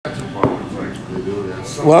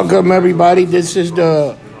Welcome everybody. This is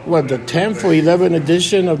the 10th or 11th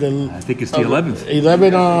edition of the. I think it's the 11th.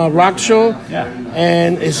 11 rock show. Yeah.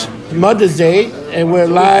 And it's Mother's Day, and we're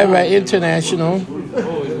live at International.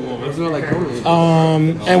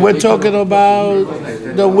 And we're talking about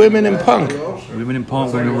the women in punk. Women in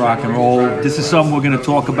punk, women in rock and roll. This is something we're going to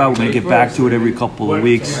talk about. We're going to get back to it every couple of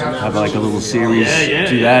weeks. Have like a little series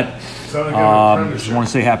to that. Just want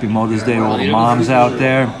to say Happy Mother's Day to all the moms out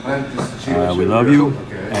there. We love you.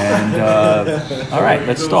 And all right,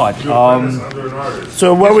 let's start.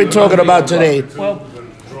 So what are we talking about today? Well,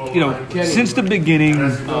 since the beginning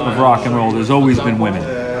of rock and roll, there's always been women.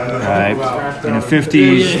 Right? In the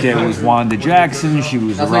 50s, there was Wanda Jackson. She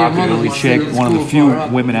was a rockabilly chick, one of the few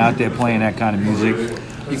women out there playing that kind of music.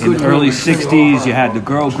 In the early 60s, you had the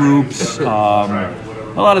girl groups. A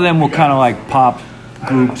lot of them were kind of like pop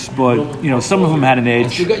groups, but some of them had an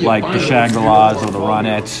edge, like the Shangri-Las or the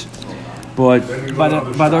Ronettes. But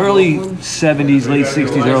by the early 70s, late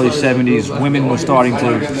 60s, early 70s, women were starting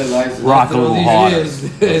to rock a little harder.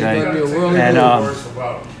 Okay? And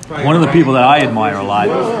one of the people that I admire a lot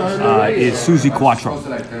is Suzi Quatro.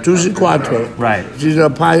 Suzi Quatro. Right. She's a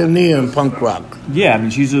pioneer in punk rock. Yeah, I mean,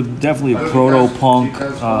 she's definitely a proto-punk.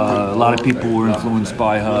 A lot of people were influenced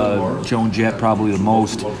by her. Joan Jett probably the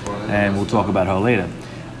most, and we'll talk about her later.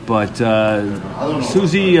 But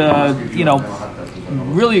Suzi,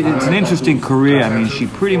 really, it's an interesting career. I mean, she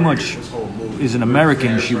pretty much is an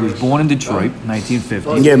American. She was born in Detroit,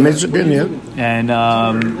 1950. Yeah, Michigan, yeah. And,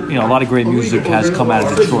 a lot of great music has come out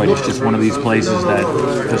of Detroit. It's just one of these places that,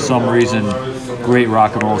 for some reason, great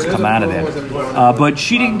rock and rolls come out of there. But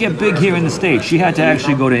she didn't get big here in the States. She had to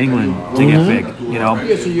actually go to England to get big,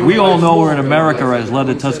 We all know her in America as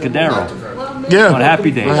Leather Tuscadero. Yeah. On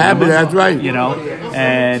Happy Days. On Happy, that's right.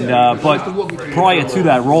 And but prior to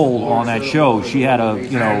that role on that show, she had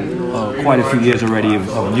quite a few years already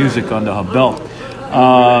of music under her belt.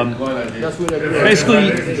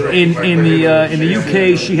 Basically, in the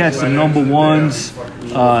UK, she had some number ones.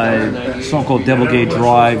 A song called Devil Gate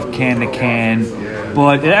Drive, Can to Can.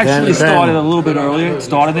 But it actually started a little bit earlier. It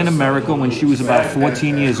started in America when she was about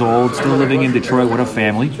 14 years old, still living in Detroit with her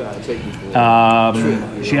family.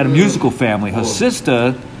 She had a musical family. Her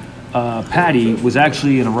sister, Patty, was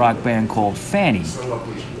actually in a rock band called Fanny.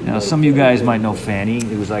 Now, some of you guys might know Fanny.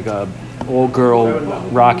 It was like a all-girl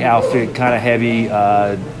rock outfit, kind of heavy.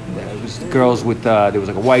 It was girls with, there was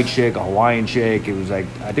like a white chick, a Hawaiian chick. It was like,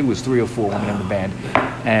 I think it was 3 or 4 women in the band.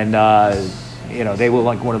 And, they were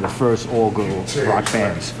like one of the first all-girl rock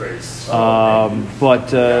bands.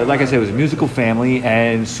 But like I said, it was a musical family,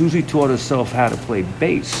 and Suzi taught herself how to play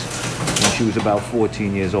bass when she was about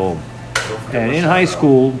 14 years old. And in high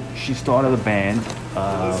school, she started a band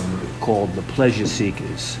called the Pleasure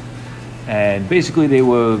Seekers. And basically, they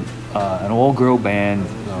were an all-girl band.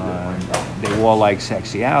 They wore like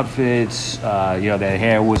sexy outfits. Their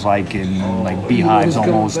hair was like in like beehives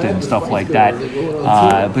almost and stuff like that.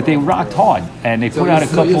 But they rocked hard, and they put out a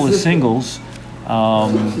couple of singles.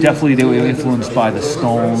 Definitely, they were influenced by the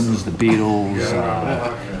Stones, the Beatles,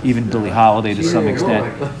 even Billie Holiday to some extent.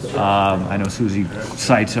 I know Suzi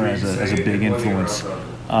cites her as a big influence.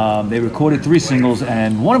 They recorded 3 singles,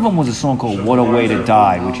 and one of them was a song called What a Way to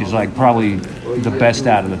Die, which is like probably the best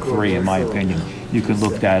out of the 3 in my opinion. You can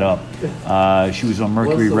look that up. She was on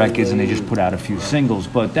Mercury Records, and they just put out a few singles.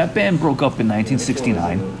 But that band broke up in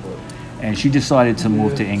 1969, and she decided to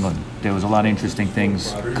move to England. There was a lot of interesting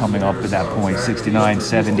things coming up at that point. 69,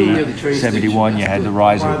 70, 71, you had the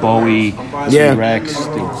rise of Bowie, T-Rex,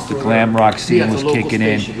 the glam rock scene was kicking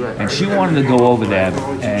in, and she wanted to go over there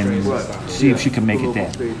and see if she could make it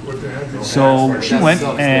there. So she went,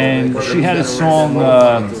 and she had a song,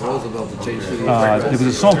 there was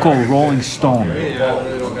a song called Rolling Stone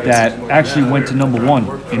that actually went to number 1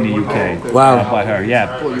 in the UK. Wow. By her,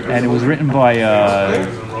 yeah. And it was written by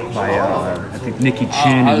I think Nicky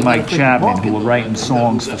Chin and Mike Chapman, who were writing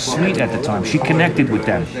songs for Sweet at the time. She connected with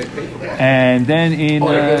them. And then in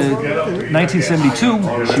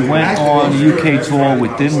 1972, she went on a UK tour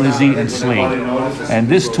with Thin Lizzy and Slade. And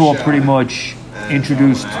this tour pretty much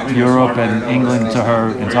introduced Europe and England to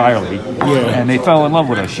her entirely. Yeah. And they fell in love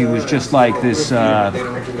with her. She was just like this...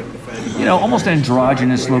 almost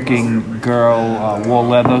androgynous looking girl, wore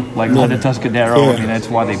leather, like Leather Tuscadero. Yeah. I mean, that's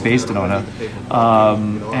why they based it on her.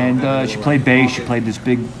 And she played bass. She played this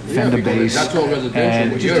big Fender bass.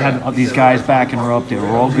 And just had these guys backing her up. They were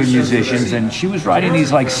all good musicians. And she was writing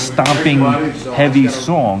these, like, stomping, heavy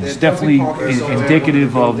songs. Definitely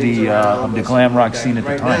indicative of the glam rock scene at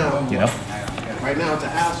the time, Right now it's a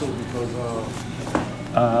hassle because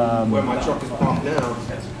where my truck is parked now.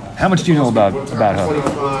 How much do you know about her?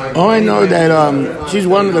 Oh, I know that she's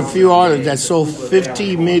one of the few artists that sold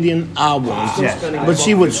 50 million albums. Yeah. But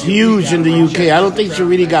she was huge in the UK. I don't think she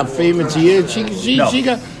really got famous here. She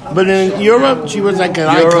got, but in Europe, she was like an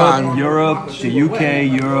icon. Europe, the UK,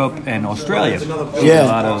 Europe, and Australia. Yeah.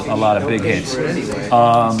 A lot of big hits.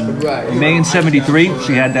 May in '73,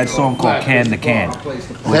 she had that song called "Can the Can,"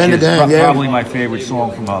 which is probably my favorite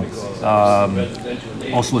song from her.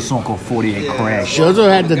 Also a song called 48 Crash. She also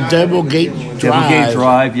had the Devil Gate Drive. Devil Gate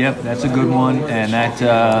Drive, yep, that's a good one. And that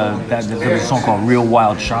there was a song called Real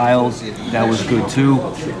Wild Child. That was good too.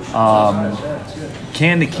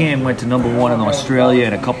 Can the Can went to #1 in Australia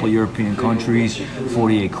and a couple of European countries.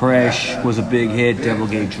 48 Crash was a big hit. Devil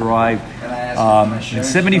Gate Drive. In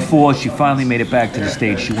 '74, she finally made it back to the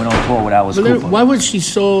States. She went on tour with Alice Cooper. Why was she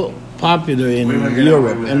so popular in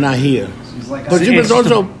Europe and not here? But she was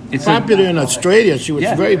also popular in Australia. She was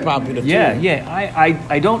very popular too. Yeah.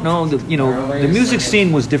 I don't know. The music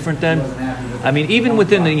scene was different then. I mean, even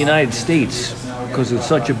within the United States, because it's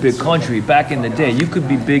such a big country, back in the day, you could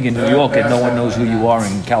be big in New York and no one knows who you are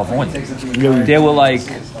in California. They were like,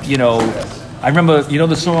 I remember,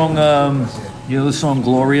 the song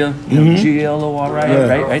Gloria?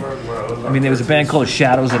 G-L-O-R-I, right? I mean, there was a band called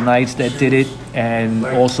Shadows of Nights that did it, and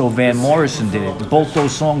also Van Morrison did it. Both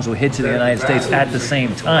those songs were hits in the United States at the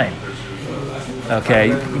same time.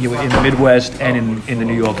 Okay, in the Midwest and in the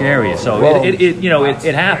New York area. So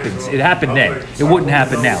it happens. It happened then. It wouldn't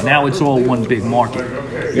happen now. Now it's all one big market.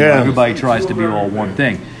 Everybody tries to be all one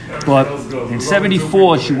thing. But in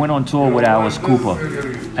 '74, she went on tour with Alice Cooper,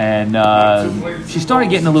 and she started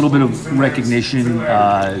getting a little bit of recognition,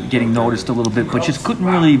 getting noticed a little bit, but just couldn't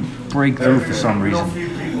really break through for some reason.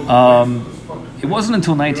 It wasn't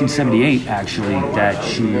until 1978, actually, that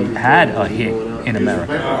she had a hit in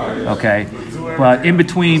America, okay? But in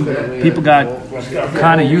between, people got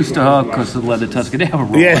kind of used to her because of the Leather Tuscadero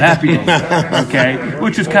role on Happy Days, okay?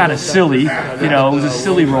 Which was kind of silly, it was a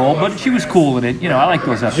silly role, but she was cool in it. I like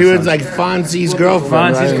those episodes. She was like Fonzie's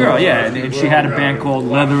girlfriend, Fonzie's girl, yeah. And she had a band called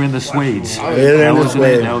Leather in the Suedes. That was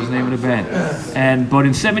the name of the band. But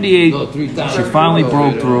in '78, she finally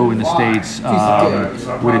broke through in the States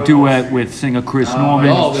with a duet with singer Chris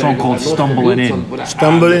Norman, a song called Stumbling In.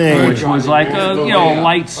 Which was like a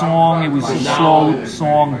light song. It was a slow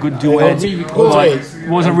song, good duet. But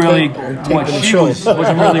wasn't really what she was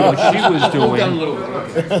doing.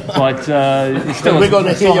 But it's still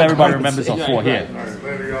a song everybody remembers her for here.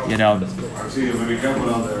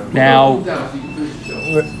 Now,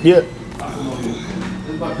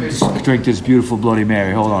 just drink this beautiful Bloody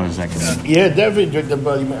Mary. Hold on a second. Yeah, definitely drink the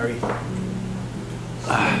Bloody Mary.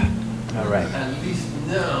 All right.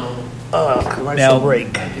 Commercial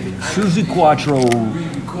break. Suzi Quatro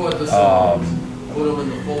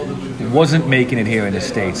wasn't making it here in the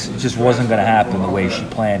States. It just wasn't going to happen the way she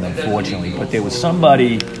planned, unfortunately. But there was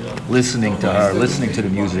somebody listening to her, listening to the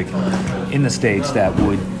music in the States that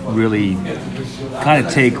would really kind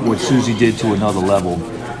of take what Suzi did to another level.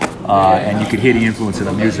 And you could hear the influence of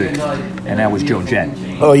the music, and that was Joan Jett.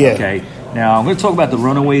 Oh, yeah. Okay. Now, I'm going to talk about the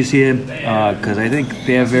Runaways here because I think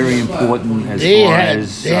they're very important They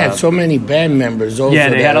had so many band members also. Yeah,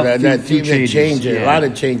 they had a few changes. A lot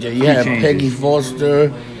of changes. You had Peggy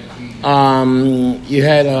Foster. You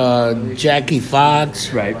had Jackie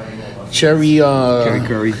Fox. Right. Cherry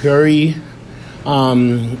Curry.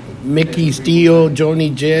 Mickey Steele,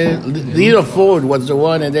 Joni Jett. Lita Ford was the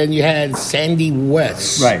one, and then you had Sandy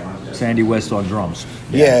West. Right. Sandy West on drums.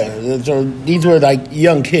 Yeah, so these were like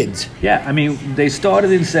young kids. Yeah, I mean, they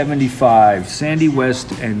started in '75. Sandy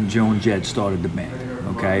West and Joan Jett started the band,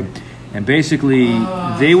 okay? And basically,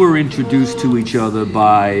 they were introduced to each other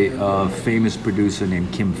by a famous producer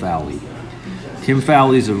named Kim Fowley. Kim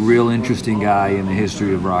Fowley's a real interesting guy in the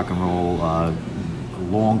history of rock and roll.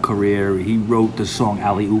 Long career. He wrote the song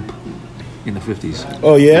Alley Oop in the 50s.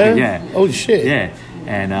 Oh, yeah? Yeah. Oh, shit. Yeah.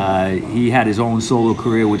 And he had his own solo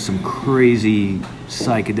career with some crazy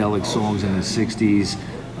psychedelic songs in the 60s.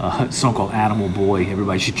 A song called Animal Boy.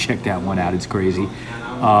 Everybody should check that one out. It's crazy.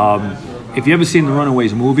 If you ever seen the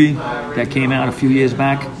Runaways movie that came out a few years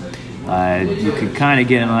back, you could kind of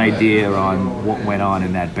get an idea on what went on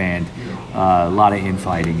in that band. A lot of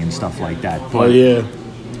infighting and stuff like that. But,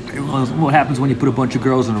 what happens when you put a bunch of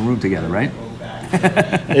girls in a room together, right?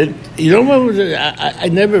 You know what was it? I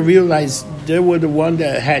never realized they were the one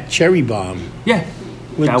that had Cherry Bomb. Yeah.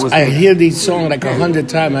 I hear these songs like 100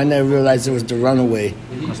 times. I never realized it was the Runaway.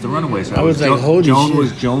 That's the Runaways. I was like, holy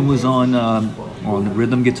shit. Joan was on the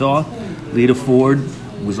rhythm guitar. Lita Ford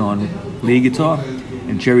was on lead guitar.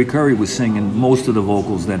 And Cherry Curry was singing most of the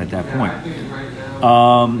vocals then at that point.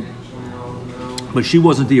 but she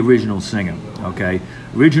wasn't the original singer. Okay,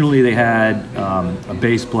 originally they had a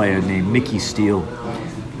bass player named Mickey Steele.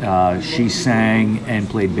 She sang and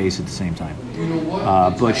played bass at the same time,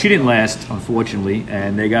 but she didn't last, unfortunately.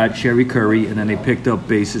 And they got Cherie Currie, and then they picked up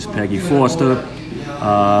bassist Peggy Foster.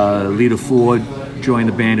 Lita Ford joined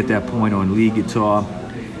the band at that point on lead guitar,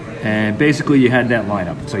 and basically you had that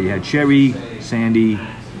lineup. So you had Cherie, Sandy,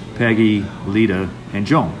 Peggy, Lita, and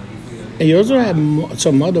Joan. And you also had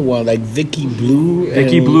some other one like Vicky Blue.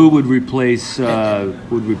 Vicky Blue would replace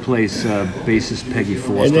bassist Peggy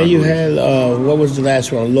Foster. And then you had what was the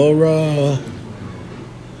last one? Laura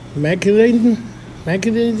McInerney?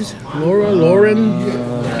 Lauren?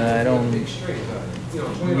 I don't.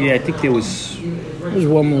 Yeah, I think there was. There was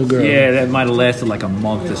one more girl. Yeah, that might have lasted like a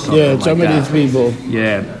month or something. Yeah, some of these people.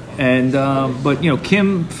 Yeah, and but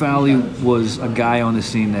Kim Fowley was a guy on the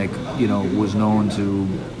scene that was known to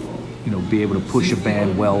be able to push a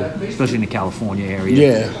band well, especially in the California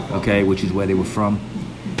area. Yeah. Okay, which is where they were from,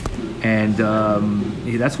 and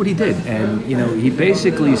that's what he did. And he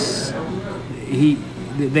basically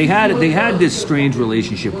they had this strange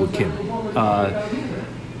relationship with Kim.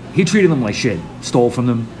 He treated them like shit, stole from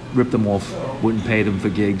them, ripped them off, wouldn't pay them for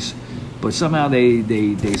gigs. But somehow they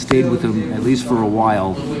stayed with him at least for a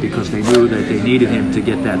while because they knew that they needed him to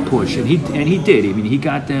get that push, and he did. I mean, he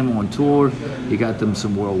got them on tour, he got them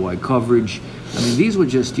some worldwide coverage. I mean, these were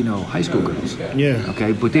just high school girls. Yeah.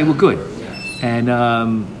 Okay, but they were good, and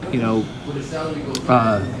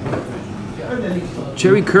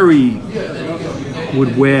Cherie Currie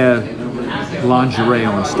would wear lingerie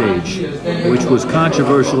on stage, which was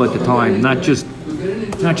controversial at the time, not just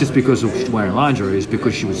because of wearing lingerie, it's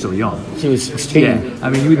because she was so young. She was 16. Yeah, I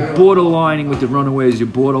mean, you were borderlining with the Runaways, you're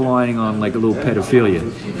borderlining on like a little pedophilia,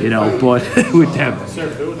 but with them.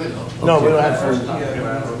 No, we don't have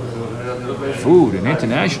food. Food and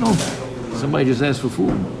international? Somebody just asked for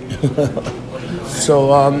food.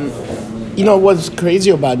 So, what's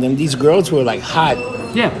crazy about them? These girls were like hot.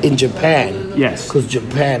 Yeah. In Japan. Yes. Because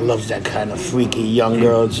Japan loves that kind of freaky young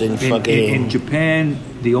girls and fucking. In Japan,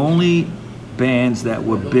 the only bands that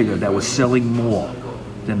were bigger, that were selling more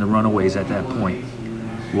than the Runaways at that point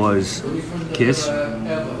was Kiss,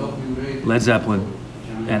 Led Zeppelin,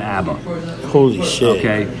 and ABBA. Holy shit.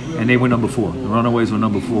 Okay, and they were number 4. The Runaways were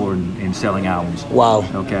number 4 in selling albums. Wow.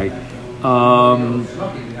 Okay.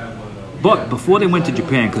 But before they went to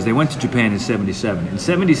Japan, because they went to Japan in 77, in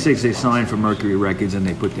 76 they signed for Mercury Records and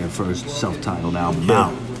they put their first self-titled album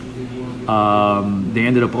out. They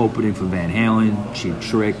ended up opening for Van Halen, Cheap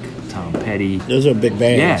Trick, Tom Petty. Those are big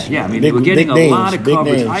bands. Yeah. I mean, they were getting a lot of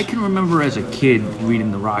coverage. I can remember as a kid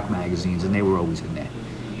reading the rock magazines, and they were always in there.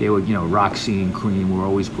 They were, Rock Scene, Cream were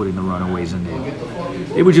always putting the Runaways in there.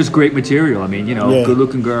 It was just great material. I mean,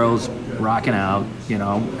 good-looking girls rocking out,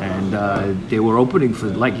 and they were opening for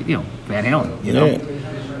Van Halen,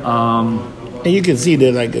 And you can see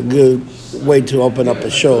they're like a good way to open up a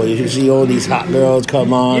show. You see all these hot girls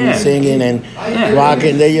come on singing and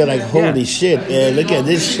rocking. Then you're like, holy shit, man, look at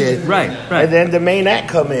this shit. Right. And then the main act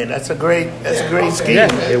come in. That's a great scheme.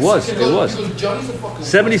 Yeah, it was.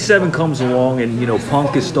 77 comes along and,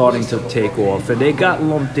 punk is starting to take off. And they got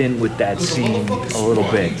lumped in with that scene a little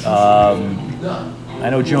bit. I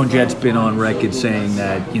know Joan Jett's been on record saying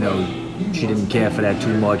that, she didn't care for that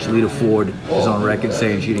too much. Lita Ford is on record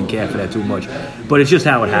saying she didn't care for that too much. But it's just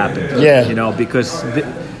how it happened. Yeah. Because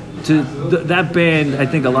that band, I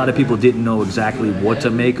think a lot of people didn't know exactly what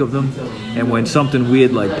to make of them. And when something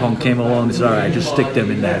weird like punk came along, they said, all right, just stick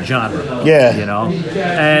them in that genre. Yeah.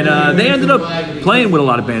 And they ended up playing with a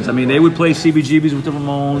lot of bands. I mean, they would play CBGBs with the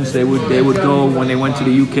Ramones. They would go, when they went to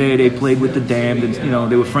the UK, they played with the Damned. And,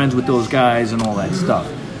 they were friends with those guys and all that stuff.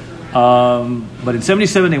 But in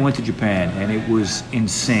 77 they went to Japan and it was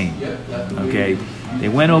insane. Okay, they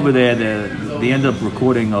went over there. They ended up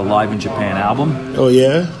recording a Live in Japan album. Oh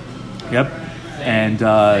yeah. Yep. And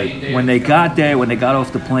when they got there, when they got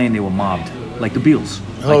off the plane, they were mobbed like the Beatles.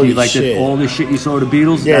 Holy shit! All the shit you saw the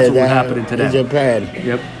Beatles. That's what was happening to them in Japan.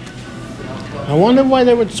 Yep. I wonder why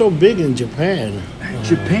they were so big in Japan.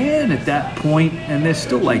 Japan at that point, and they're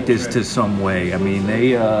still like this to some way. I mean,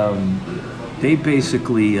 they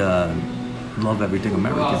basically love everything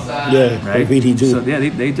American. Yeah, right? They really do. So, yeah,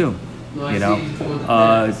 they do.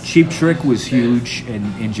 Cheap Trick was huge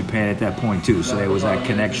in Japan at that point too. So there was that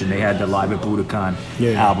connection. They had the Live at Budokan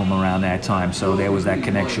album around that time. So there was that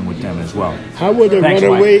connection with them as well. How would the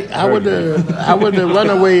Runaway? How would the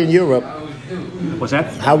Runaway in Europe? What's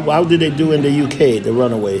that? How did they do in the UK? The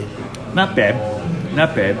Runaway? Not bad.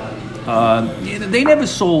 They never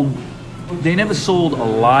sold a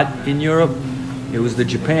lot in Europe. It was the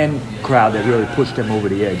Japan crowd that really pushed them over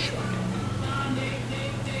the edge.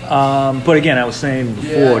 But again, I was saying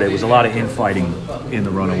before, there was a lot of infighting in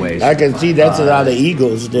the Runaways. I can see that's a lot of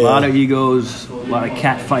egos there. A lot of egos, a lot of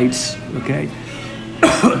cat fights, okay?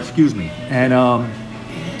 Excuse me. And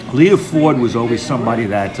Lita Ford was always somebody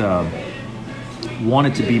that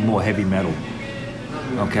wanted to be more heavy metal,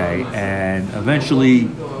 okay? And eventually,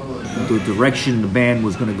 the direction the band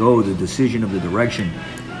was going to go, the decision of the direction,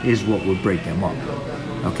 is what would break them up,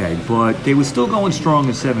 okay? But they were still going strong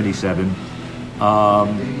in '77.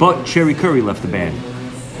 But Cherie Currie left the band,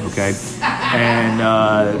 okay? And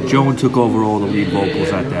Joan took over all the lead vocals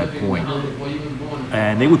at that point.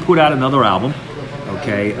 And they would put out another album,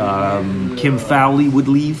 okay? Kim Fowley would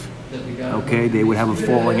leave, okay? They would have a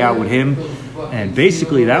falling out with him. And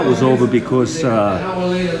basically that was over because,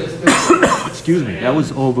 excuse me, that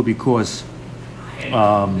was over because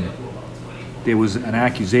there was an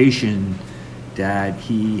accusation that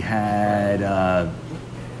he had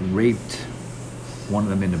raped one of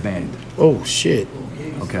them in the band. Oh, shit.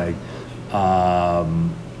 Okay.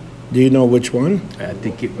 Do you know which one? I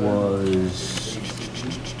think it was...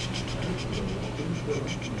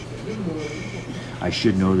 I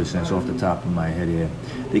should know this, and it's off the top of my head here.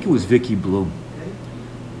 I think it was Vicky Blue.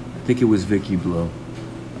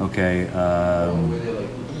 Okay. I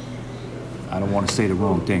don't want to say the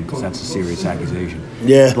wrong thing because that's a serious accusation.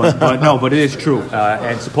 Yeah. But it is true.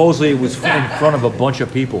 And supposedly it was in front of a bunch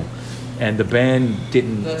of people. And the band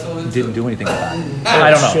didn't do anything about it.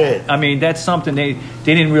 I don't know. Shit. I mean, that's something they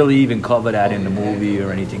didn't really even cover that in the movie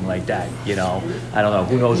or anything like that. You know, I don't know.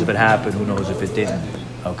 Who knows if it happened? Who knows if it didn't?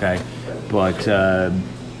 Okay, but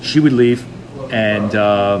she would leave, and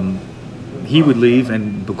he would leave,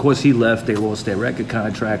 and because he left, they lost their record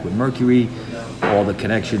contract with Mercury, all the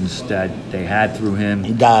connections that they had through him.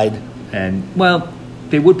 He died, and well,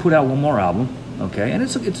 they would put out one more album. Okay, and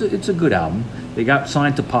it's a good album. They got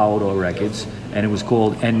signed to Polydor Records, and it was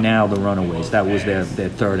called "And Now the Runaways." That was their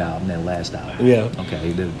third album, their last album. Yeah.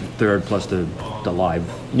 Okay, the third plus the live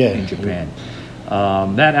yeah. in Japan.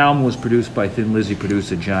 That album was produced by Thin Lizzy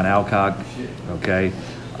producer John Alcock. Okay,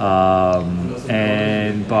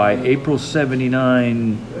 and by April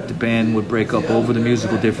 '79, the band would break up over the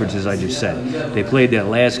musical differences I just said. They played their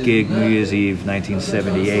last gig New Year's Eve,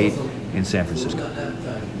 1978, in San Francisco.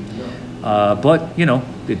 But, you know,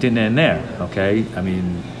 it didn't end there, okay? I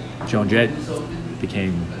mean, Joan Jett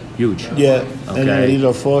became huge. Yeah, okay? and then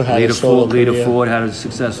Lita Ford had a solo career. Lita Ford had a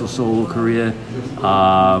successful solo career.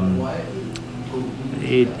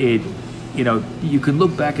 You know, you can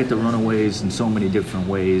look back at the Runaways in so many different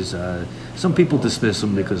ways. Some people dismiss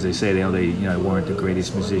them because they say they weren't the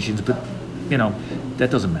greatest musicians, but, you know,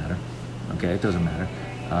 that doesn't matter, okay? It doesn't matter.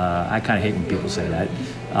 I kind of hate when people say that.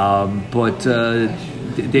 But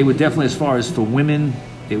they were definitely, as far as for women,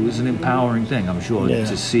 it was an empowering thing, I'm sure,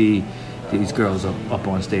 to see these girls up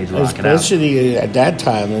on stage rocking out. Especially at that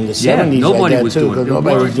time in the 70s. Nobody like was too, doing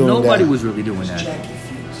Nobody was really doing that. Jackie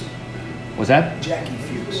Fuchs. Was that? Jackie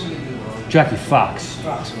Fuchs. Jackie Fox.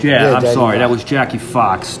 Yeah, I'm sorry. That was Jackie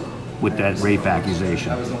Fox with that rape accusation.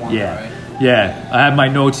 That was the one, yeah. right? Yeah. I had my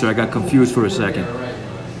notes there. I got confused for a second.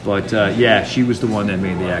 But, yeah, she was the one that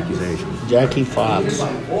made the accusation. Jackie Fox.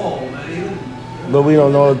 But we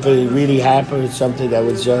don't know if it really happened. It's something that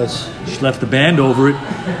was just... She left the band over it.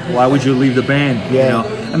 Why would you leave the band? Yeah. You know?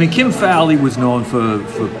 I mean, Kim Fowley was known for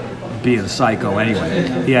being psycho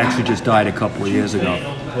anyway. He actually just died a couple of years ago.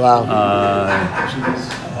 Wow.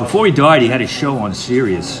 Before he died, he had a show on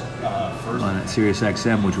Sirius, on Sirius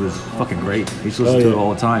XM, which was fucking great. I used to listen to it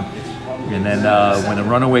all the time. And then when the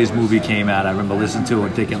Runaways movie came out, I remember listening to it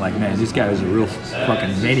and thinking, like, man, this guy was a real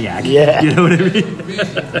fucking maniac. Yeah. You know what I mean?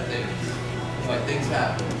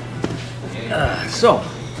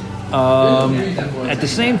 At the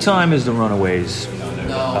same time as the Runaways,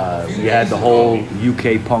 we had the whole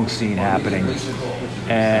UK punk scene happening.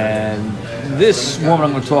 And this woman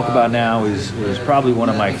I'm going to talk about now is probably one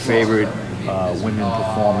of my favorite women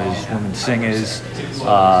performers, women singers,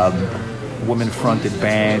 women-fronted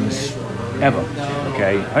bands ever.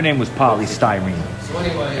 Okay, her name was Polly Styrene,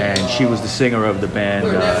 and she was the singer of the band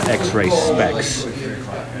X-Ray Spex.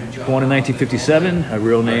 Born in 1957, her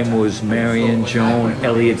real name was Marion Joan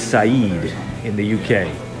Elliott Said in the UK,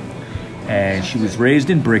 and she was raised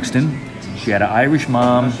in Brixton. She had an Irish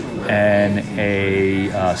mom and a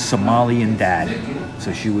Somalian dad,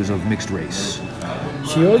 so she was of mixed race.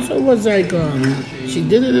 She also was like, she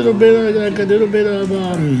did a little bit of,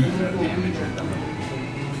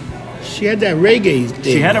 she had that reggae thing.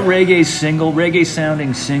 She had a reggae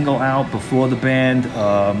sounding single out before the band,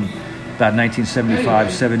 about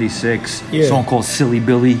 1975, 76, a song called Silly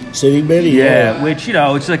Billy. Silly Billy, yeah. Which, you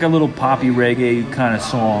know, it's like a little poppy reggae kind of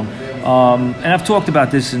song. And I've talked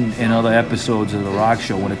about this in other episodes of The Rock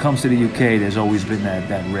Show. When it comes to the UK, there's always been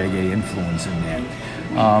that reggae influence in there.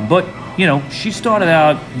 But, you know, she started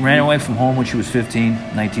out, ran away from home when she was 15,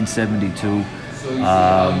 1972. She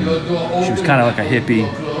was kind of like a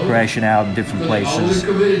hippie, crashing out in different places.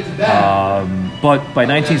 But by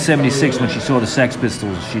 1976, when she saw the Sex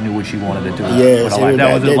Pistols, she knew what she wanted to do. Yeah,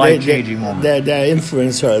 that was a life-changing moment. That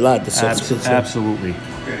influenced her a lot, the Sex Pistols. Absolutely.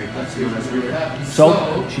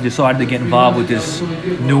 So she decided to get involved with this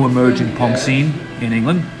new emerging punk scene in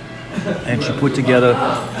England, and she put together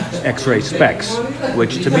X-Ray Spex,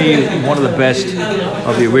 which to me is one of the best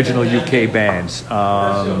of the original UK bands.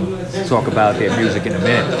 Talk about their music in a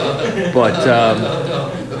minute. But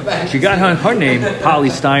she got her name,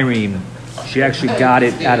 Polystyrene. She actually got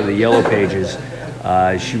it out of the Yellow Pages.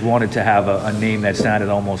 She wanted to have a name that sounded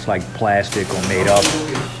almost like plastic or made up,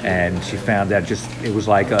 and she found that it was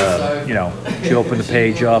like she opened the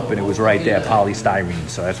page up and it was right there, Polystyrene.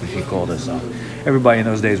 So that's what she called herself. Everybody in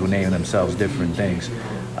those days were naming themselves different things.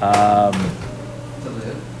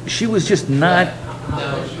 She was just not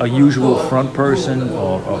a usual front person,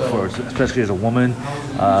 especially as a woman.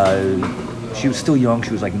 She was still young.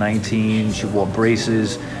 She was like 19. She wore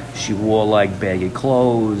braces. She wore like baggy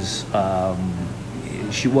clothes.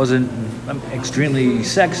 She wasn't extremely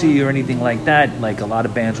sexy or anything like that. Like a lot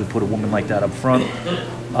of bands would put a woman like that up front.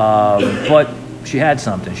 But she had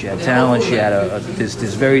something. She had talent. She had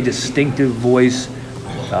this very distinctive voice,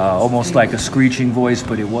 almost like a screeching voice,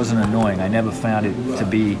 but it wasn't annoying. I never found it to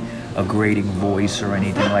be a grating voice or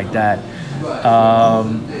anything like that.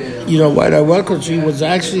 You know what? She was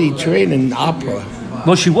actually trained in opera.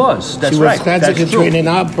 Well, she was. That's right. right. She was classically trained in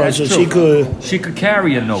opera, so she could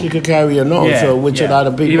carry a note. She could carry a note, so which a lot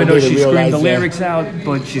of people even though didn't she realize screamed the lyrics out,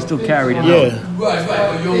 but she still carried a note. Right.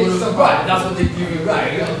 That's what they do.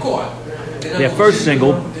 Right. Of course. Their first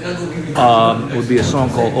single would be a song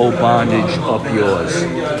called "Oh Bondage Up Yours,"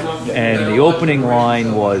 and the opening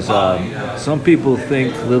line was, "Some people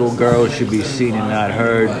think little girls should be seen and not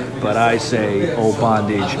heard, but I say, oh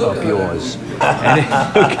bondage up yours." And,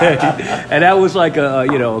 and that was like a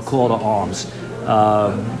call to arms.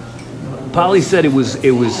 Polly said it was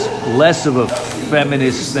less of a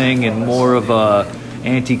feminist thing and more of a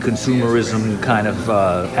anti-consumerism kind of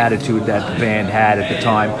attitude that the band had at the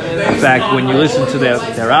time. In fact, when you listen to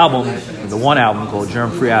their album, the one album called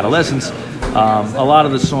Germ-Free Adolescence, a lot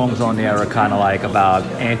of the songs on there are kind of like about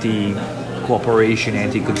anti-corporation,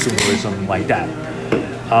 anti-consumerism, like that.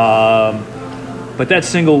 But that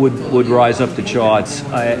single would rise up the charts.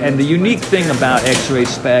 And the unique thing about X-Ray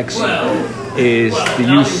Spex is the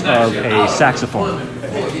use of a saxophone.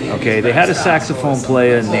 Okay, they had a saxophone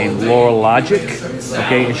player named Laura Logic,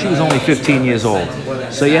 okay, and she was only 15 years old.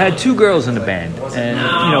 So you had two girls in the band. And,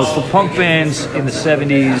 for punk bands in the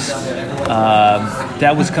 70s,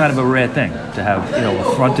 that was kind of a rare thing to have,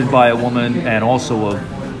 fronted by a woman and also a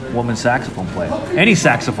woman saxophone player. Any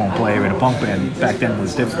saxophone player in a punk band back then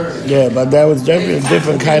was different. Yeah, but that was definitely a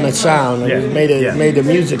different kind of sound. It made the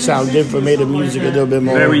music sound different, made the music a little bit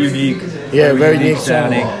more... Very unique. Yeah, very unique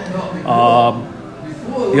sounding.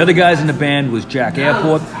 The other guys in the band was Jack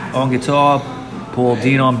Airport on guitar, Paul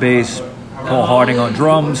Dean on bass, Paul Harding on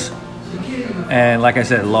drums, and like I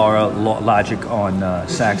said, Laura Logic on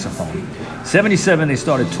saxophone. 77, they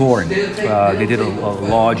started touring. They did a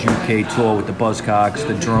large UK tour with the Buzzcocks,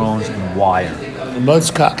 the Drones, and Wire.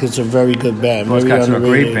 Buzzcock is a very good band. Buzzcocks are a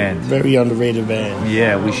great band. Very underrated band.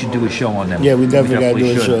 Yeah, we should do a show on them. Yeah, we definitely got to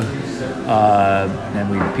do a show.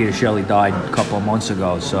 And Peter Shelley died a couple of months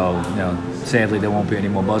ago, so sadly there won't be any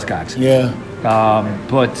more Buzzcocks. Yeah.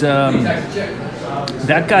 But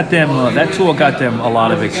that got them. That tour got them a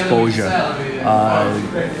lot of exposure.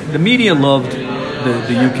 The media loved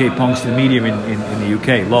the UK punks. The media in the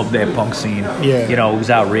UK loved their punk scene. Yeah. It was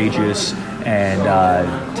outrageous, and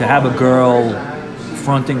to have a girl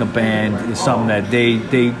fronting a band is something that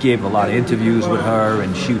they gave a lot of interviews with her,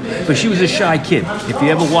 but she was a shy kid. If you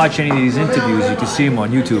ever watch any of these interviews, you can see them on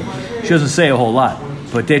YouTube. She doesn't say a whole lot,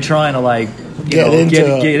 but they're trying to get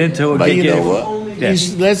into it. But you know what? Yeah.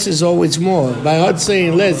 Less is always more. By her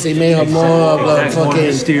saying less, they made her more of a fucking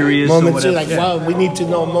mysterious. Moment. Like, well, we need to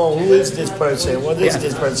know more. Who is this person? What is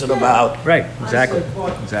this person about? Right. Exactly.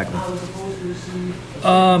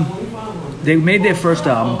 They made their first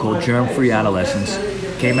album called Germ-Free Adolescence.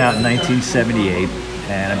 Came out in 1978,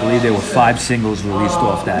 and I believe there were 5 singles released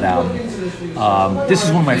off that album. This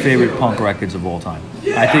is one of my favorite punk records of all time.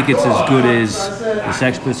 I think it's as good as the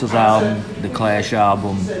Sex Pistols album, the Clash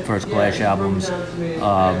album, first Clash albums.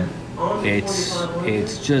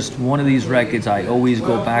 It's just one of these records I always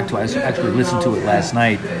go back to. I actually listened to it last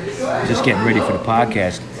night, just getting ready for the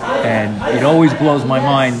podcast, and it always blows my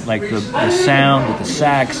mind, like the sound with the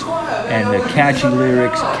sax and the catchy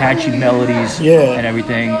lyrics, catchy melodies, and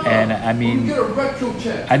everything. And I mean,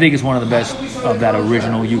 I think it's one of the best of that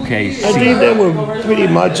original UK scene. I think they were pretty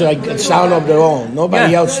much like a sound of their own.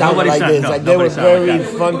 Nobody else sounded like this. Like they were very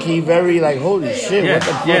funky, very like, holy shit, what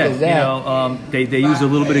the fuck is that? You know, they used a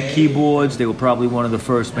little bit of keyboards. They were probably one of the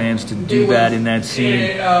first bands to do that in that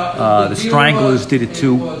scene. The Stranglers did it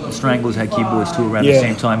too. The Stranglers had keyboards too around the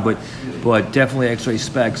same time, but definitely X-Ray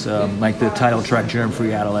Spex, like the title track "Germ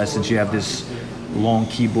Free Adolescence." You have this long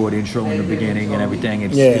keyboard intro in the beginning and everything.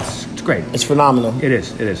 It's great. It's phenomenal. It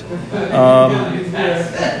is.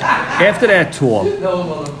 After that tour,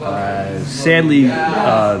 sadly,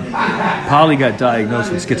 Polly got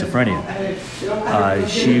diagnosed with schizophrenia.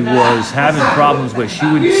 She was having problems where she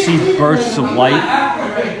would see bursts of light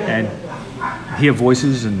and hear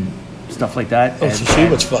voices and stuff like that. Oh, so she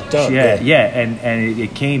was fucked up. And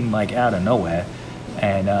it came like out of nowhere.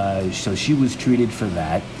 And so she was treated for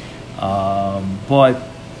that.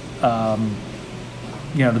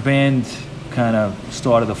 You know, the band kind of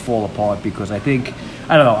started to fall apart because I don't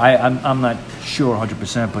know, I'm not sure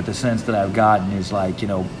 100%, but the sense that I've gotten is like, you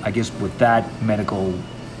know, I guess with that medical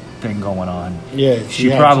thing going on, she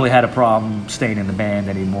probably had a problem staying in the band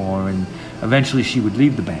anymore, and eventually she would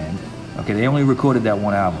leave the band. Okay, they only recorded that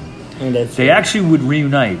one album. They actually would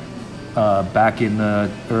reunite back in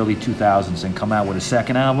the early 2000s and come out with a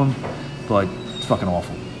second album, but it's fucking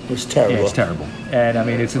awful. It's terrible. Yeah, it's terrible. And I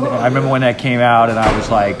mean, I remember when that came out, and I was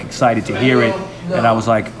like excited to hear it, and I was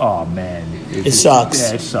like, oh man, it sucks.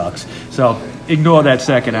 Yeah, it sucks. So ignore that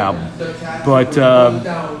second album. But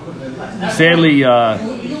sadly,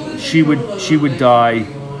 she would die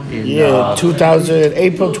in 2000,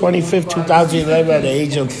 April 25th, 2011, at the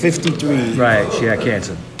age of 53. Right, she had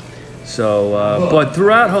cancer. So, but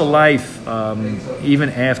throughout her life, even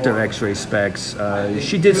after X-Ray Spex,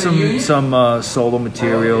 she did some solo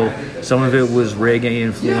material. Some of it was reggae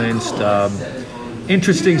influenced.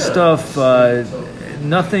 Interesting stuff.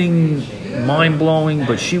 Nothing mind blowing,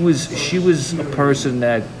 but she was a person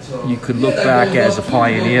that you could look back as a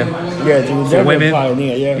pioneer. Yeah, she was for women. A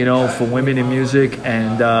pioneer, yeah. You know, for women in music,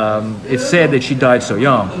 and it's sad that she died so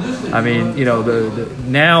young. I mean, you know,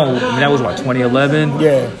 now that was what, 2011.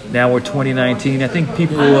 Yeah. Now we're 2019. I think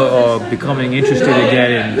people are becoming interested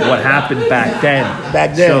again in what happened back then.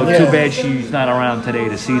 So too bad she's not around today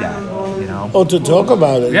to see that. You know. Oh, to talk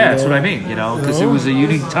about it. Yeah, that's what I mean. You know, because it was a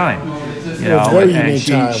unique time. You know, and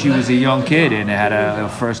she was a young kid and had a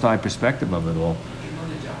first-eye perspective of it all.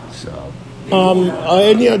 So, are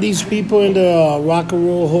any of these people in the Rock and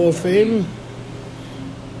Roll Hall of Fame?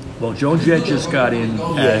 Well, Joan Jett just got in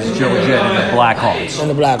as Joan Jett in the Black Hearts. In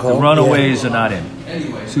the Black Hearts. The Runaways are not in.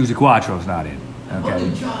 Susie Quattro's not in.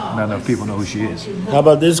 Okay, not enough people know who she is. How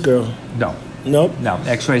about this girl? No. Nope. No.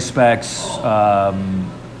 X-Ray Spex.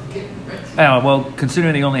 Well,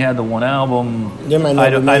 considering they only had the one album,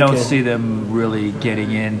 I don't see them really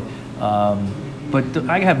getting in. But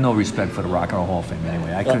I have no respect for the Rock and Roll Hall of Fame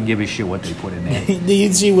anyway. I couldn't give a shit what they put in there. Did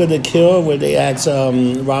you see with The Cure where they asked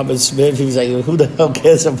Robert Smith? He was like, "Who the hell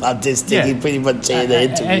cares about this thing?" He pretty much said in the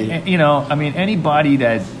interview. And, you know, I mean, anybody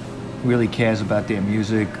that really cares about their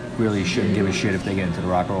music really shouldn't give a shit if they get into the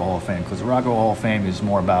Rock and Roll Hall of Fame, because the Rock and Roll Hall of Fame is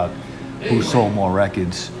more about who sold more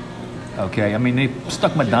records. Okay, I mean, they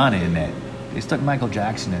stuck Madonna in there. They stuck Michael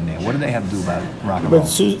Jackson in there. What do they have to do about rock and roll? But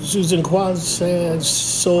Susan Quatro said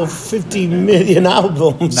sold 50 million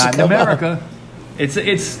albums. Not in America. It's an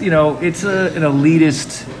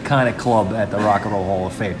elitist kind of club at the Rock and Roll Hall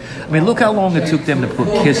of Fame. I mean, look how long it took them to put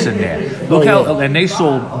Kiss in there. And they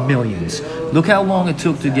sold millions. Look how long it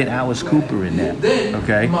took to get Alice Cooper in there.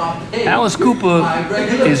 Okay, Alice Cooper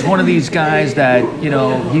is one of these guys that, you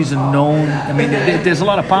know, he's a known. I mean, there's a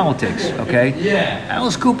lot of politics. Okay,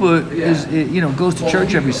 Alice Cooper is, you know, goes to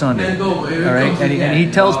church every Sunday. All right, and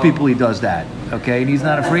he tells people he does that. Okay, and he's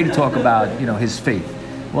not afraid to talk about, you know, his faith.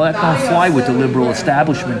 Well, that don't fly with the liberal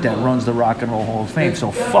establishment that runs the Rock and Roll Hall of Fame.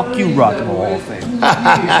 So fuck you, Rock and Roll Hall of Fame.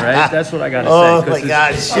 Right? That's what I got to say. Oh my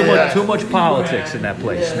God! Too much politics in that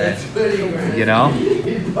place, man. You know.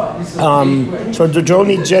 So the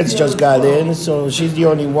Joni Jets just got in, so she's the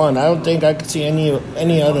only one. I don't think I could see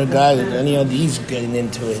any other guy, any of these getting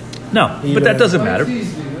into it. No, but that doesn't matter.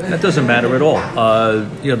 That doesn't matter at all.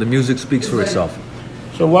 You know, the music speaks for itself.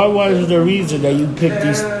 So what was the reason that you picked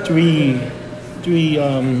these three?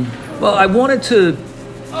 Well, I wanted to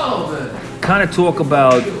kind of talk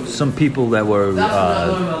about some people that were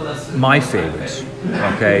my favorites,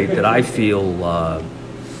 okay, that I feel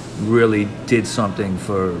really did something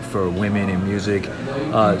for women in music.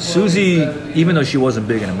 Susie, even though she wasn't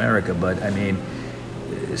big in America, but I mean,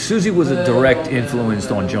 Susie was a direct influence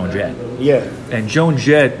on Joan Jett. Yeah. And Joan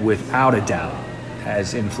Jett, without a doubt,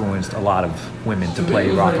 has influenced a lot of women to play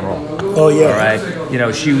rock and roll. Oh yeah. All right. You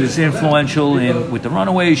know, she was influential with the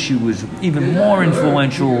Runaways. She was even more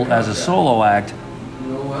influential as a solo act.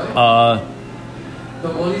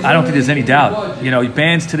 I don't think there's any doubt. You know,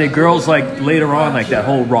 bands today, girls like later on, like that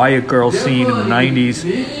whole Riot Girl scene in the 90s,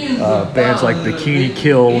 bands like Bikini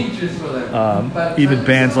Kill, even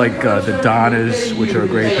bands like the Donnas, which are a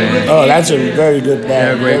great band. Oh, that's a very good band.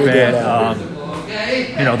 They're a great very band.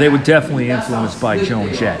 You know, they were definitely influenced by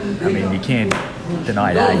Joan Jett. I mean, you can't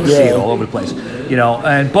deny that. You see it all over the place. You know,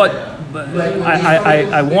 but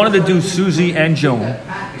I wanted to do Susie and Joan,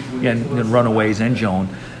 and Runaways and Joan,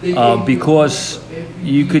 because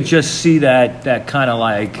you could just see that kind of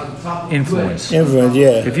like influence. Influence,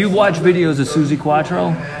 yeah. If you watch videos of Susie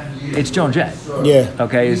Quatro, it's Joan Jett. Yeah.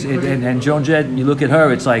 Okay, and Joan Jett, you look at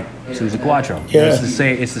her, it's like Susie Quatro. Yeah.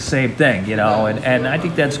 It's the same thing, you know. And I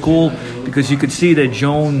think that's cool because you could see that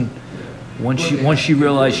Joan, once she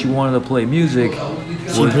realized she wanted to play music,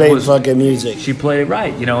 she played fucking music. She played it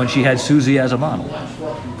right, you know, and she had Susie as a model.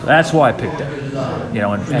 That's why I picked her. You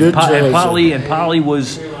know, and Polly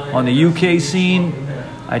was on the UK scene.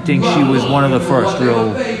 I think she was one of the first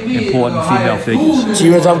real important female figures. She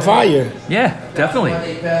was on fire. Yeah, definitely.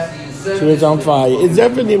 She was on fire. It's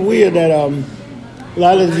definitely weird that a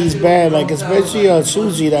lot of these bands, like especially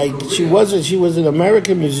Susie, like she was an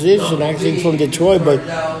American musician actually from Detroit, but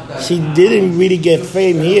she didn't really get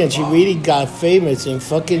fame here, and she really got famous in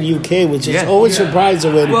fucking UK, which is always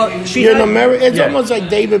surprising when you're in America. It's almost like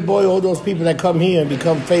David Bowie, all those people that come here and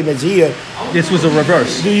become famous here. This was a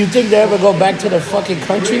reverse. Do you think they ever go back to the fucking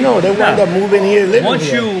country? No, they wind up moving here, living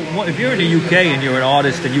here. If you're in the UK and you're an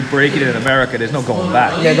artist and you break it in America, there's no going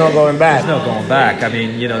back. There's no going back. There's no going back. I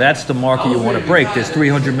mean, you know, that's the market you want to break. There's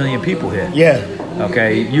 300 million people here. Yeah.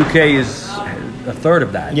 Okay, UK is a third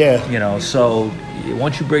of that. Yeah. You know, so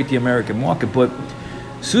once you break the American market, but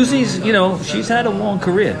Susie's, you know, she's had a long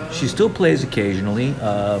career. She still plays occasionally.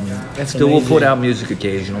 Still will put out music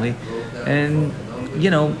occasionally, and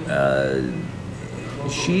you know,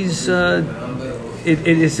 she's. It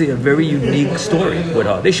is a very unique story with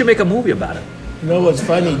her. They should make a movie about it. You know what's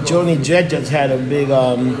funny? Joanie Jett just had a big.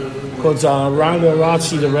 Because Ronda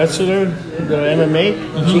Rousey, the wrestler, the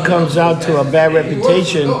MMA, she comes out to a bad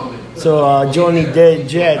reputation. So Joanie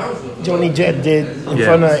Jett did in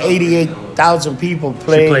front of 88,000 people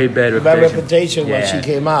play Bad Reputation when she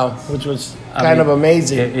came out, which was kind of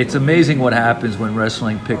amazing. It's amazing what happens when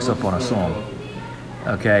wrestling picks up on a song.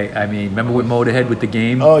 Okay, I mean, remember with Motorhead with The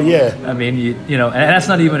Game? Oh yeah. I mean, you know, and that's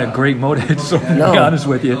not even a great Motorhead song, to be honest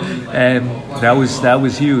with you. And that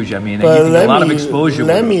was huge. I mean, a lot of exposure.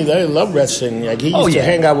 Lemmy, they love wrestling. Like he used to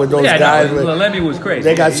hang out with those guys. No, Lemmy was crazy.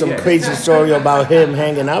 They got some crazy story about him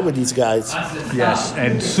hanging out with these guys. Yes,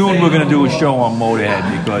 and soon we're gonna do a show on Motorhead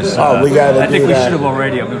because I think we should have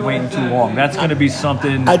already. I've been waiting too long. That's gonna be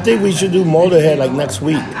something. I think we should do Motorhead like next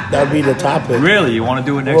week. That'd be the topic. Really, you want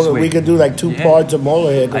to do it next week? We could do like 2 parts of Motorhead.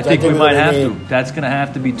 I think we might have to. That's going to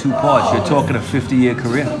have to be 2 parts. You're talking a 50-year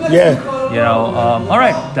career. Yeah. You know, all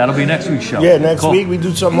right. That'll be next week's show. Yeah, next week we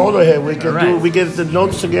do some Motorhead. We can we get the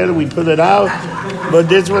notes together, we put it out. But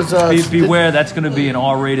this was... beware, that's going to be an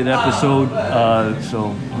R-rated episode.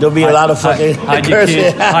 So there'll be a lot of fucking... Hide your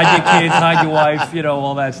kids, hide your wife, you know,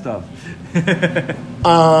 all that stuff.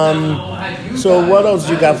 So what else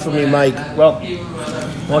you got for me, Mike? Well,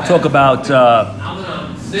 we'll talk about...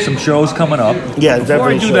 some shows coming up. Yeah, before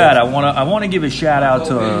I do that, I want to give a shout out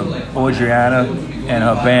to Audriana and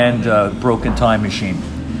her band Broken Time Machine.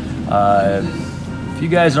 If you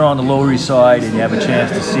guys are on the Lower East Side and you have a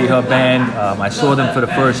chance to see her band, I saw them for the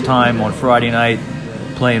first time on Friday night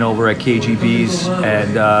playing over at KGB's,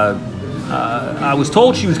 and I was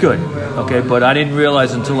told she was good, okay, but I didn't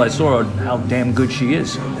realize until I saw her how damn good she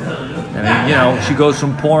is. I mean, you know, she goes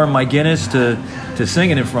from pouring my Guinness to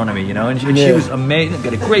singing in front of me, you know, and she was amazing,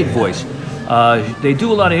 got a great voice. They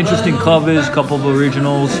do a lot of interesting covers, a couple of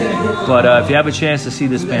originals, but if you have a chance to see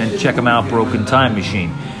this band, check them out, Broken Time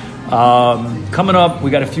Machine. Coming up,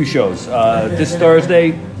 we got a few shows. This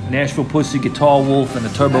Thursday, Nashville Pussy, Guitar Wolf, and the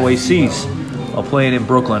Turbo ACs are playing in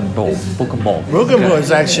Brooklyn Bowl. Brooklyn Bowl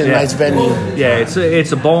is actually a nice venue. Yeah,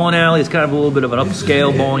 it's a bowling alley. It's kind of a little bit of an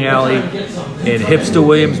upscale bowling alley in hipster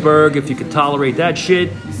Williamsburg, if you can tolerate that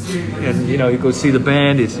shit. And you know, you go see the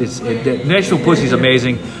band. Nashville Pussy's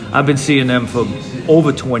amazing. I've been seeing them for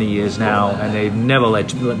over 20 years now, and they've never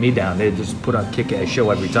let me down. They just put on a kick-ass show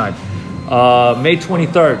every time. May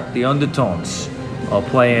 23rd, the Undertones are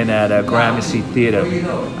playing at Gramercy Theater.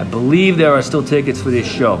 I believe there are still tickets for this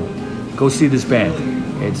show. Go see this band.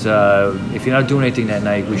 It's if you're not doing anything that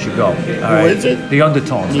night, we should go. All right. Who is it? The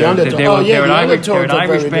Undertones. The Undertones. They're an Irish very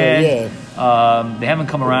band. good, yeah. They haven't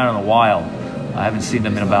come around in a while. I haven't seen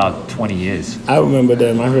them in about 20 years. I remember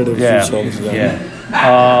them. I heard a few songs. Yeah.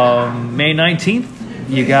 May 19th,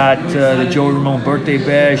 you got the Joey Ramone Birthday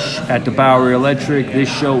Bash at the Bowery Electric. This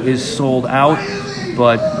show is sold out,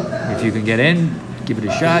 but if you can get in, give it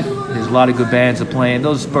a shot. There's a lot of good bands that are playing.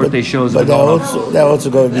 Those birthday shows are going on. That also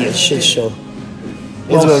going to be a shit show.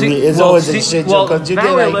 It's always a shit show. Well,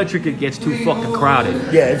 Bowery Electric, it gets too fucking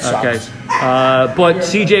crowded. Yeah, it sucks. Okay. But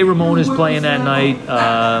CJ Ramone is playing that night,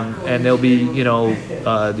 and there'll be,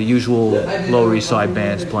 the usual Lower East Side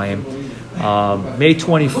bands playing. May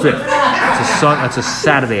 25th. It's a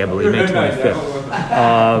Saturday, I believe, May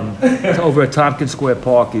 25th. Over at Tompkins Square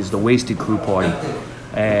Park is the Wasted Crew Party.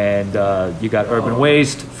 And you got Urban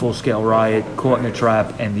Waste, Full Scale Riot, Caught in a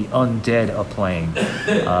Trap, and the Undead are playing.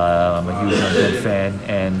 I'm a huge Undead fan,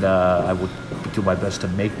 and I would do my best to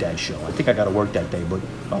make that show. I think I got to work that day, but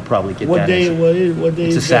I'll probably get what that. Day? What day?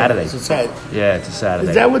 It's a Saturday. It's a Saturday. Yeah, it's a Saturday.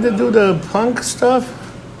 Is that what they do, the punk stuff?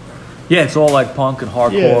 Yeah, it's all like punk and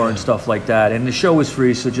hardcore and stuff like that. And the show is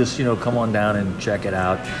free, so just come on down and check it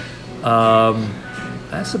out.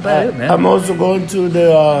 That's about it, man. I'm also going to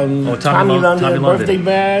the Tommy London Birthday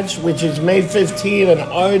Bash, which is May 15th at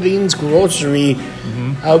Arlene's Grocery.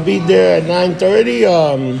 Mm-hmm. I'll be there at 9:30.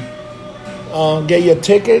 Get your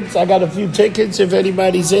tickets. I got a few tickets if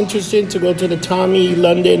anybody's interested to go to the Tommy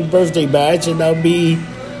London Birthday Bash, and that'll be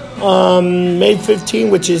May 15th,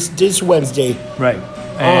 which is this Wednesday. Right.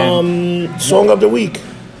 Song of the week.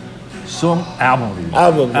 Album of the week.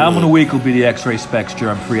 Album of the week will be the X-Ray Specs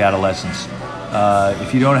Germ-Free Adolescence.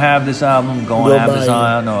 If you don't have this album, go on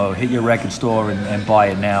Amazon or hit your record store and buy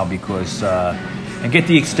it now because and get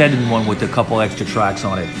the extended one with a couple extra tracks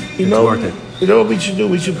on it. It's worth it. You know what we should do?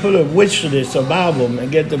 We should put a wish list of albums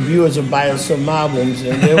and get the viewers to buy us some albums,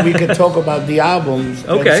 and then we can talk about the albums.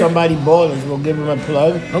 Okay. If somebody bought us, we'll give them a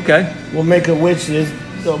plug. Okay. We'll make a wish list.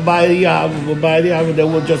 So buy the album. We'll buy the album.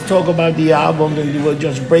 Then we'll just talk about the album, and we'll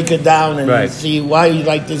just break it down and see why you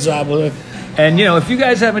like this album. And, if you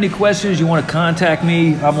guys have any questions, you want to contact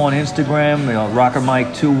me, I'm on Instagram,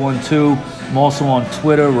 RockerMike212. I'm also on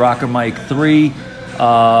Twitter, RockerMike3.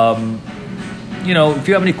 If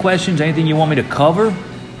you have any questions, anything you want me to cover,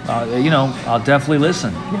 I'll definitely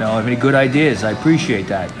listen. I have any good ideas. I appreciate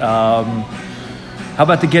that. How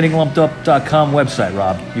about the GettingLumpedUp.com website,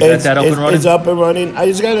 Rob? You got that up and running? It's up and running. I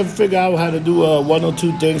just got to figure out how to do one or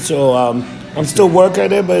two things, so... I'm still working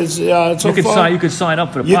on it, but it's so far. You can sign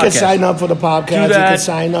up for the podcast. You can sign up for the podcast. Do that. You can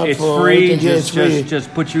sign up it's for free. It's free.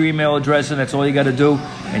 Just put your email address in. That's all you got to do,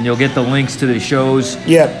 and you'll get the links to the shows.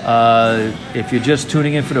 Yeah. If you're just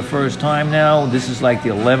tuning in for the first time now, this is like the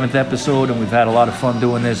 11th episode, and we've had a lot of fun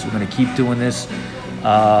doing this. We're going to keep doing this.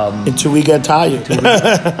 Until we get tired.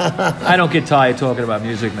 I don't get tired talking about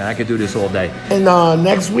music, man. I could do this all day. And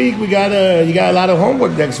next week you got a lot of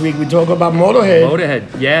homework. Next week we talk about Motorhead.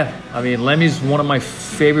 Motorhead, yeah. I mean, Lemmy's one of my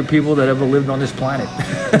favorite people that ever lived on this planet.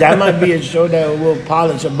 That might be a show that will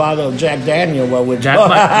polish a bottle of Jack Daniel while we're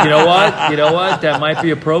talking. You know what? That might be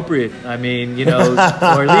appropriate. I mean, or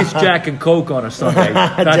at least Jack and Coke on a Sunday.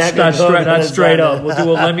 Not straight up. We'll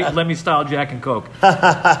do a Lemmy style Jack and Coke.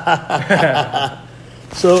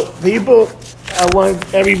 So, people, I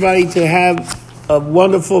want everybody to have a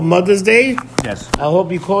wonderful Mother's Day. Yes. I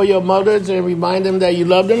hope you call your mothers and remind them that you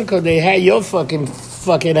love them because they had your fucking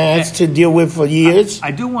ass to deal with for years.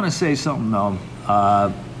 I do want to say something, though.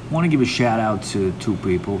 I want to give a shout out to two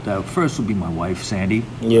people. First will be my wife, Sandy.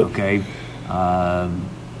 Yep. Okay.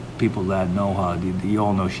 People that know her, you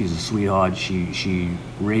all know she's a sweetheart. She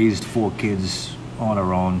raised 4 kids on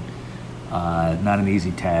her own. Not an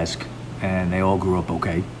easy task. And they all grew up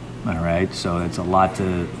okay, all right? So it's a lot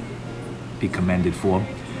to be commended for.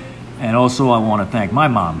 And also I want to thank my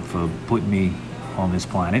mom for putting me on this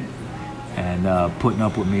planet and putting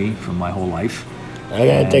up with me for my whole life. I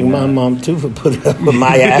got to thank my mom, too, for putting up with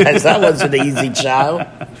my ass. I wasn't an easy child.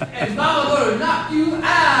 And mama going to knock you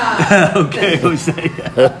out. Okay, Jose.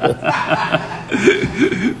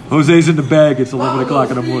 Jose's in the bag. It's 11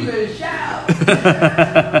 o'clock in the morning.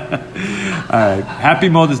 All right. Happy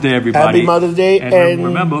Mother's Day, everybody. Happy Mother's Day. And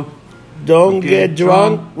remember, don't get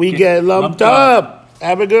drunk. We get lumped up.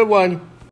 Have a good one.